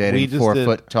intimidating, 4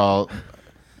 foot tall,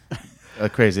 a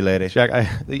crazy lady. Jack,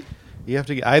 you have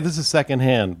to get. This is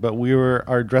secondhand, but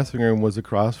our dressing room was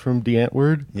across from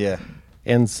DeAntwoord. Yeah.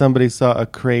 And somebody saw a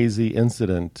crazy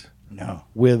incident. No.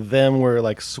 With them were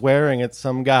like swearing at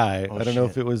some guy. I don't know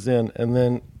if it was and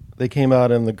then they came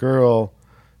out and the girl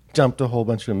dumped a whole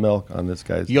bunch of milk on this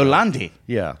guy's. Yolandi.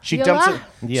 Yeah. She dumps it.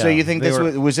 Yeah, So you think they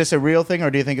was this a real thing,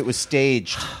 or do you think it was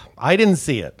staged? I didn't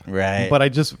see it. Right.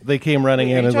 But they came running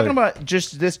in. Are you and talking like, about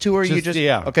just this tour?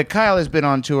 Yeah. Okay, Kyle has been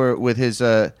on tour with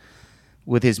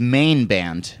his main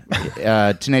band.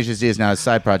 Tenacious D is now his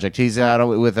side project. He's out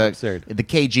with the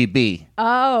KGB.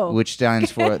 Oh. Which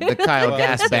stands for the Kyle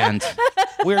Gass Band.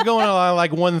 We were going on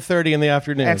like 1:30 in the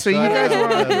afternoon. And so you guys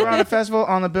were on a festival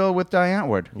on the bill with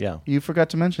DeAntwoord. Yeah. You forgot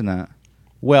to mention that.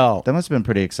 Well, That must have been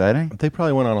pretty exciting. they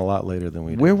probably went on a lot later than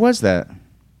we did. Where was that?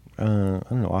 I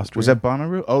don't know, Austria. Was that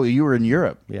Bonnaroo? Oh, you were in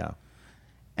Europe. Yeah.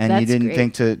 And you That's didn't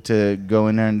great. think to go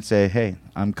in there and say, hey,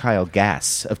 I'm Kyle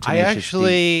Gass of I Tenacious D.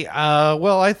 actually,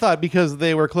 I thought because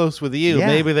they were close with you, Yeah.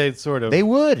 maybe they'd sort of. They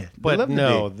would. They'd But love to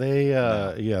no, be.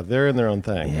 they're in their own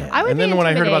thing. I would and be then when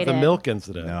I heard about the intimidated. milk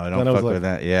incident, No, I then don't was fuck like, with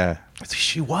that. Yeah.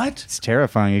 She what? It's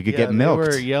terrifying. You could get milked.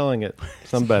 They were yelling at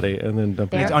somebody and then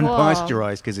dumping They're it. It's cool.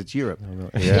 unpasteurized because it's Europe.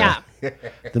 Yeah.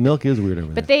 The milk is weird over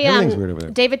there. But they, Everything's weird over there.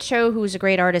 David Cho, who's a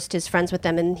great artist, is friends with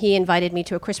them, and he invited me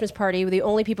to a Christmas party. The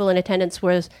only people in attendance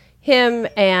was him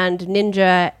and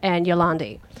Ninja and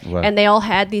Yolandi. Wow. And they all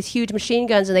had these huge machine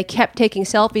guns, and they kept taking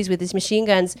selfies with these machine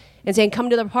guns and saying, "Come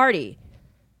to the party."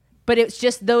 But it's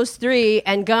just those three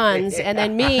and guns, and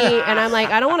then me, and I'm like,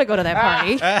 I don't want to go to that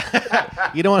party.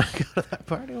 You don't want to go to that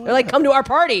party? They're like, come to our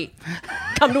party.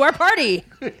 Come to our party.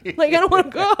 Like, I don't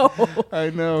want to go.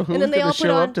 I know. Who's then they going all to put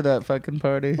show on- up to that fucking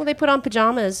party? Well, they put on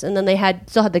pajamas, and then they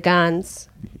still had the guns.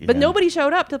 But Yeah. nobody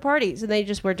showed up to the parties, and they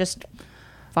just were just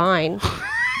fine.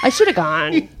 I should have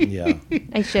gone. Yeah.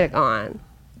 I should have gone.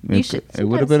 You should. It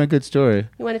would have been a good story.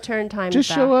 You want to turn time Just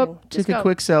back show and up, just take a go.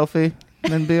 quick selfie,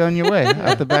 and then be on your way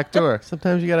out the back door.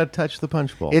 Sometimes you got to touch the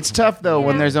punch bowl. It's tough, though,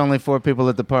 when Yeah. there's only 4 people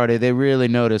at the party. They really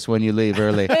notice when you leave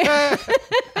early.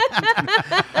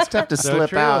 It's tough to slip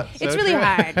true. out. It's really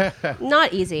hard.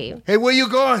 Not easy. Hey, where you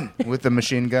going? With the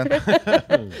machine gun.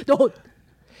 Don't.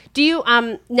 Do you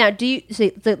now? Do you see?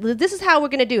 This is how we're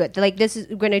gonna do it. Like this is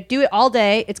we're gonna do it all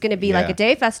day. It's gonna be like Yeah. a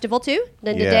day festival too.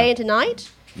 Then the Yeah. day into night.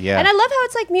 Yeah. And I love how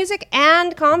it's like music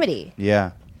and comedy.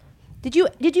 Yeah. Did you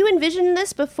envision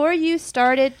this before you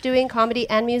started doing comedy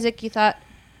and music? You thought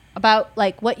about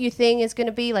like what your thing is going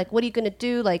to be, like what are you going to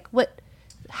do, like what?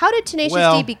 How did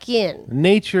Tenacious D begin?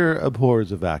 Nature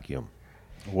abhors a vacuum.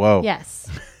 Whoa. Yes.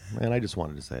 And I just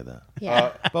wanted to say that.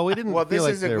 Yeah. But we didn't Well, feel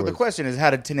like there the was... question is, how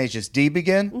did Tenacious D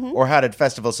begin, or how did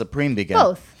Festival Supreme begin?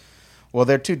 Both. Well,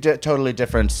 they're two totally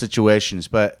different situations.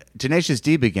 But Tenacious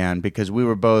D began because we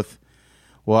were both.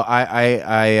 Well,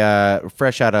 I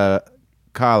fresh out of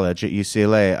college at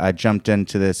UCLA, I jumped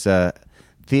into this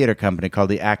theater company called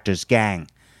the Actors Gang,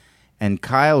 and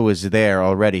Kyle was there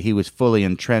already. He was fully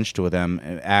entrenched with them,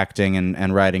 acting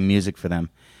and writing music for them.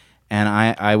 And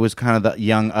I was kind of the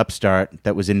young upstart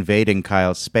that was invading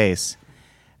Kyle's space.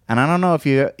 And I don't know if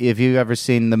you've ever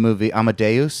seen the movie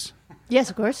Amadeus, Yes,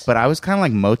 of course. but I was kind of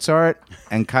like Mozart,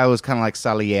 and Kyle was kind of like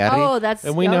Salieri. Oh, that's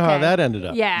And we know how okay. that ended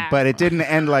up. Yeah. But it didn't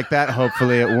end like that.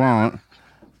 Hopefully, it won't.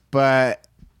 But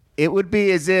it would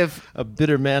be as if A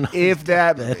bitter man. if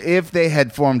they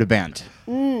had formed a band.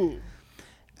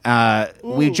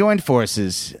 We joined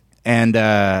forces,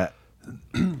 and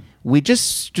we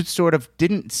just sort of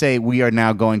didn't say we are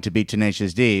now going to be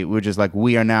Tenacious D. We were just like,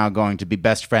 we are now going to be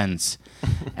best friends,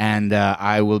 and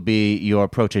I will be your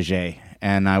protege.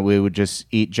 And we would just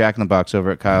eat Jack in the Box over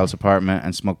at Kyle's apartment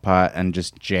and smoke pot and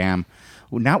just jam.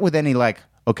 Not with any like,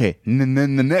 okay, and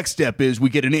then the next step is we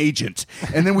get an agent,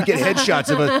 and then we get headshots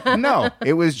of us. No,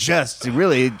 it was just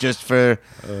really just for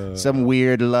some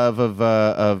weird love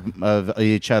of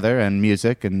each other and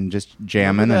music and just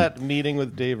jamming Remember and that meeting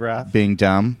with Dave Rath? being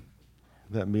dumb.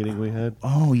 That meeting we had?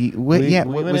 Oh, We was went that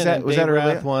in and was Dave that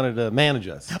early? Rath wanted to manage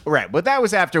us. Right, but that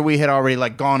was after we had already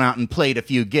like gone out and played a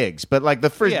few gigs. But like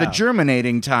the Yeah.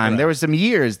 germinating time, Right. there was some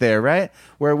years there, right,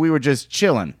 where we were just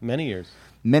chilling. Many years.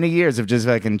 Many years of just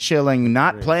fucking chilling,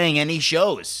 not playing any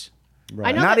shows.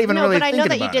 I know Not that, even no, really but I know thinking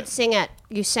that you about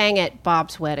did you sang at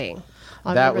Bob's wedding.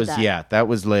 I That remember was that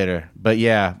was later. But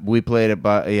yeah, we played it.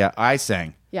 I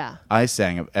sang. Yeah. I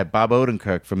sang at Bob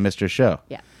Odenkirk from Mr. Show.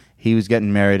 Yeah. He was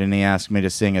getting married, and he asked me to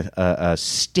sing a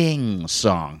Sting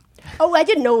song. Oh, I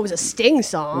didn't know it was a Sting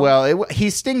song. Well,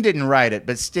 Sting didn't write it,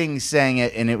 but Sting sang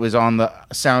it, and it was on the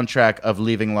soundtrack of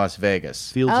Leaving Las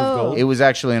Vegas. Fields of Gold. It was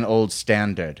actually an old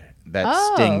standard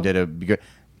that Sting did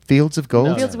Fields of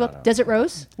Gold? Fields of Gold. Desert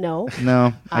Rose? No.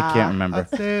 No, I can't remember.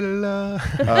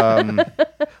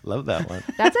 Love that one.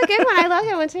 That's a good one. I love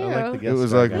that one too. I like the It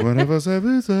was like, one of us have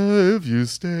you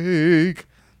steak.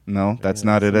 No, that's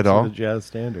not it at all. A jazz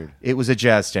standard. It was a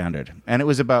jazz standard, and it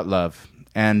was about love.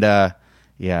 And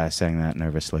yeah, I sang that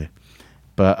nervously.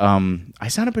 But I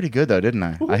sounded pretty good, though, didn't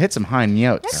I? I hit some high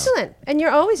notes. Excellent. And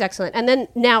you're always excellent. And then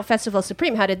now Festival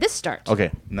Supreme, how did this start?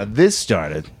 Okay, now this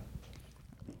started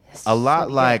a lot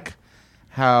like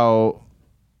how,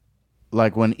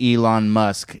 like when Elon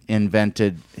Musk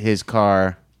invented his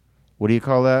car, what do you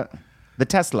call that? The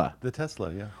Tesla. The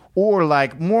Tesla, yeah. Or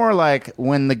like more like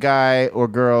when the guy or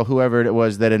girl, whoever it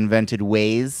was that invented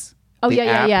Waze. Oh, the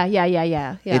app,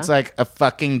 yeah. It's like a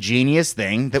fucking genius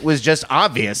thing that was just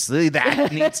obviously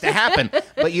that needs to happen,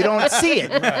 but you don't see it.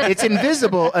 It's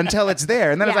invisible until it's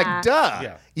there. And then it's like,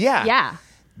 duh. Yeah.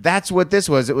 That's what this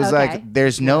was. It was like,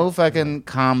 there's no fucking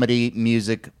comedy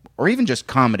music or even just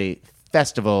comedy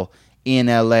festival in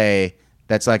LA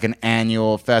that's like an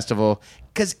annual festival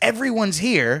because everyone's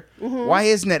here. Mm-hmm. Why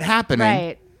isn't it happening?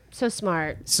 Right. So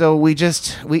smart. So we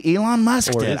Elon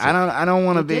Musked it. I don't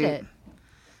want to be.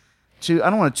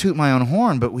 I don't want to toot my own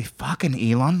horn, but we fucking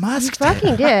Elon Musked it.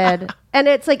 Fucking did. And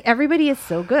it's like everybody is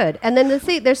so good. And then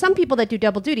there's some people that do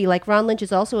double duty, like Ron Lynch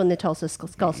is also in the Tulsa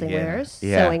Skull Singers.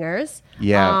 Yeah.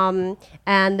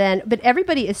 And then, but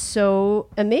everybody is so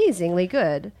amazingly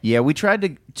good. Yeah, we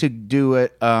tried to do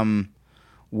it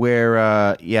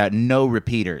where no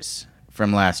repeaters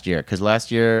from last year, because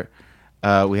last year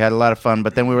we had a lot of fun,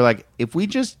 but then we were like, if we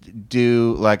just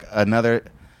do like another.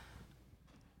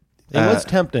 It was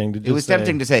tempting to just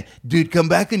tempting to say, dude, come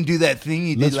back and do that thing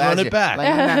you did last year. Let's run it back.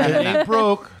 It ain't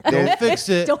broke. Don't fix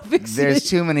it. There's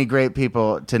too many great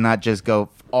people to not just go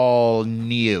all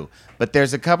new. But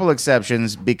there's a couple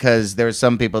exceptions because there's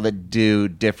some people that do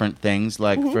different things.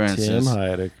 Like, for instance,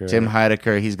 Tim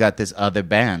Heidecker, he's got this other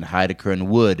band, Heidecker and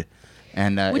Wood.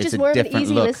 And which it's is more a of an different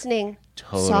easy look. listening.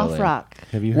 Totally. Soft rock.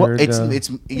 Have you heard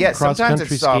sometimes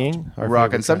it's soft skiing,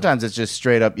 rock, and sometimes it's just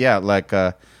straight up, like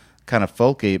kind of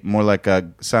folky, more like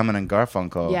Simon and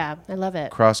Garfunkel. Yeah, I love it.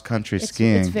 Cross-country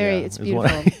skiing. It's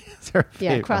beautiful.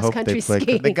 Cross-country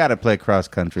skiing. They got to play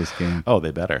cross-country skiing. Oh,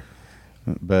 they better.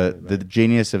 But the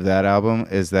genius of that album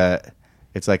is that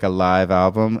it's like a live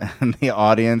album, and the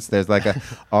audience, there's like an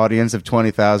audience of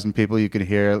 20,000 people you can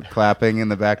hear clapping in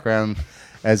the background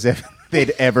as if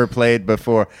they'd ever played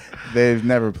before. They've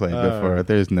never played before.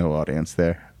 There's no audience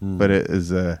there. But it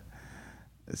is it's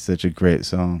such a great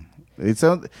song. It's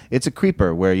a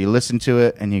creeper where you listen to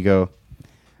it and you go,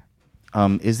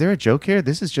 is there a joke here?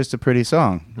 This is just a pretty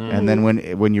song. Mm. And then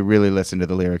when you really listen to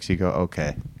the lyrics, you go,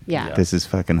 okay, this is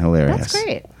fucking hilarious. That's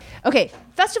great. Okay,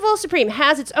 Festival Supreme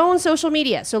has its own social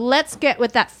media, so let's get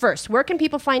with that first. Where can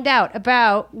people find out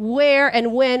about where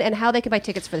and when and how they can buy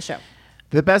tickets for the show?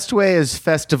 The best way is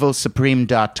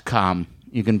festivalsupreme.com.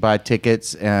 You can buy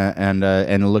tickets and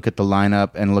look at the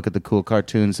lineup and look at the cool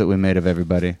cartoons that we made of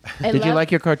everybody. Did you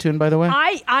like your cartoon, by the way?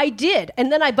 I did,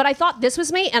 and then but I thought this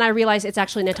was me, and I realized it's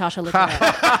actually Natasha Lieutenant.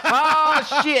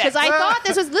 Oh shit! Because I thought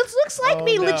this looks like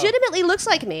me. No. Legitimately looks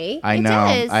like me. I know.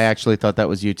 Does. I actually thought that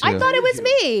was you too. I thought it was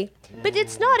me. But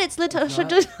it's not. It's Natasha.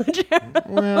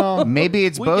 Well, maybe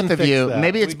it's both of you. That.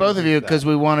 Maybe it's both of you because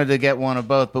we wanted to get one of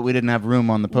both, but we didn't have room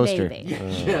on the poster.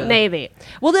 Maybe.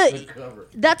 Well,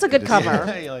 that's a good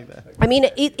cover. You like that? I mean,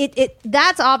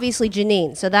 that's obviously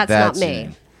Janine, so that's not me.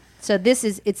 Janine. So this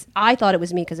is I thought it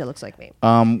was me because it looks like me.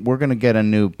 We're gonna get a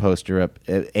new poster up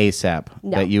ASAP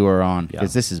that you are on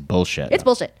because this is bullshit. It's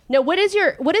bullshit. No, what is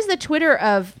the Twitter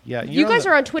of? Yeah, you guys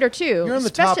are on Twitter too. You're on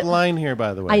the top line here,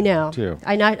 by the way. I know. Too.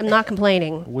 I'm not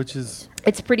complaining.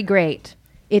 It's pretty great.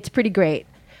 It's pretty great.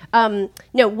 No,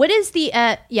 what is the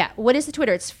what is the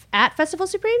Twitter? It's at Festival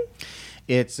Supreme.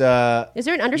 It's Is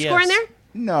there an underscore in there?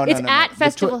 No, it's at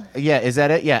Festival. Is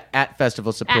that it? Yeah, at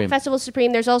Festival Supreme. At Festival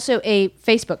Supreme. There's also a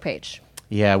Facebook page.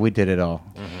 Yeah, we did it all.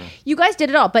 Mm-hmm. You guys did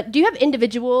it all, but do you have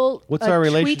individual? What's our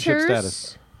relationship tweeters?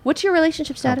 Status? What's your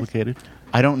relationship status? Complicated.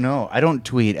 I don't know. I don't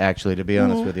tweet, actually, to be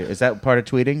honest with you. Is that part of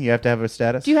tweeting? You have to have a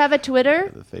status? Do you have a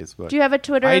Twitter? The Facebook. Do you have a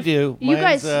Twitter? I do.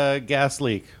 Mine's Gas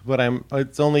Leak, but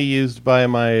it's only used by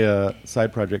my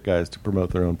side project guys to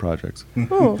promote their own projects,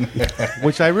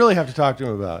 which I really have to talk to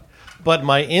them about. But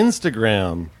my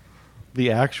Instagram,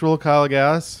 the actual Kyle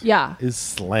Gass, is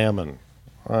slamming.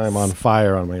 I'm on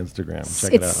fire on my Instagram.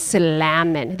 Check it out. It's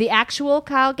slamming. The actual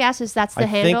Kyle Gass, that's the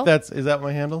handle? I think is that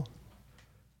my handle?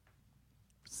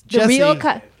 The real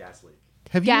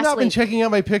Have you not been Gaslink. checking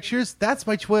out my pictures? That's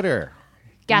my Twitter.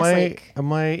 Gaslink.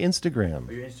 My Instagram.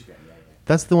 Your Instagram.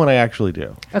 That's the one I actually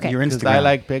do. Okay. Your Because Instagram. I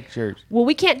like pictures. Well,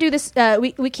 we can't do this.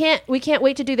 We can't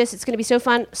wait to do this. It's going to be so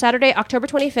fun. Saturday, October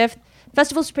 25th,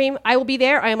 Festival Supreme. I will be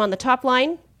there. I am on the top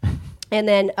line. And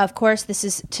then, of course, this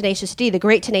is Tenacious D, the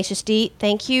great Tenacious D.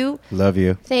 Thank you. Love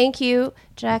you. Thank you,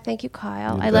 Jack. Thank you,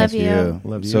 Kyle. I Thank love you.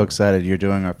 Love you. So excited you're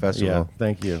doing our festival. Yeah,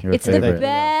 thank you. You're a It's the favorite.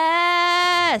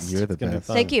 best. You're the gonna be best.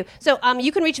 fun. Thank you. So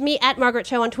you can reach me at Margaret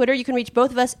Cho on Twitter. You can reach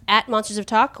both of us at Monsters of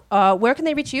Talk. Where can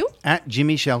they reach you? At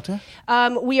Jimmy Shelter.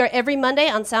 We are every Monday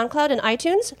on SoundCloud and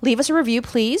iTunes. Leave us a review,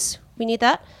 please. We need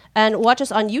that. And watch us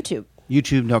on YouTube.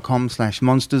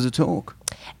 YouTube.com/Monsters of Talk.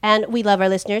 And we love our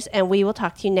listeners, and we will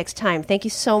talk to you next time. Thank you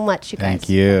so much, you guys. Thank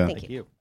you. Thank you.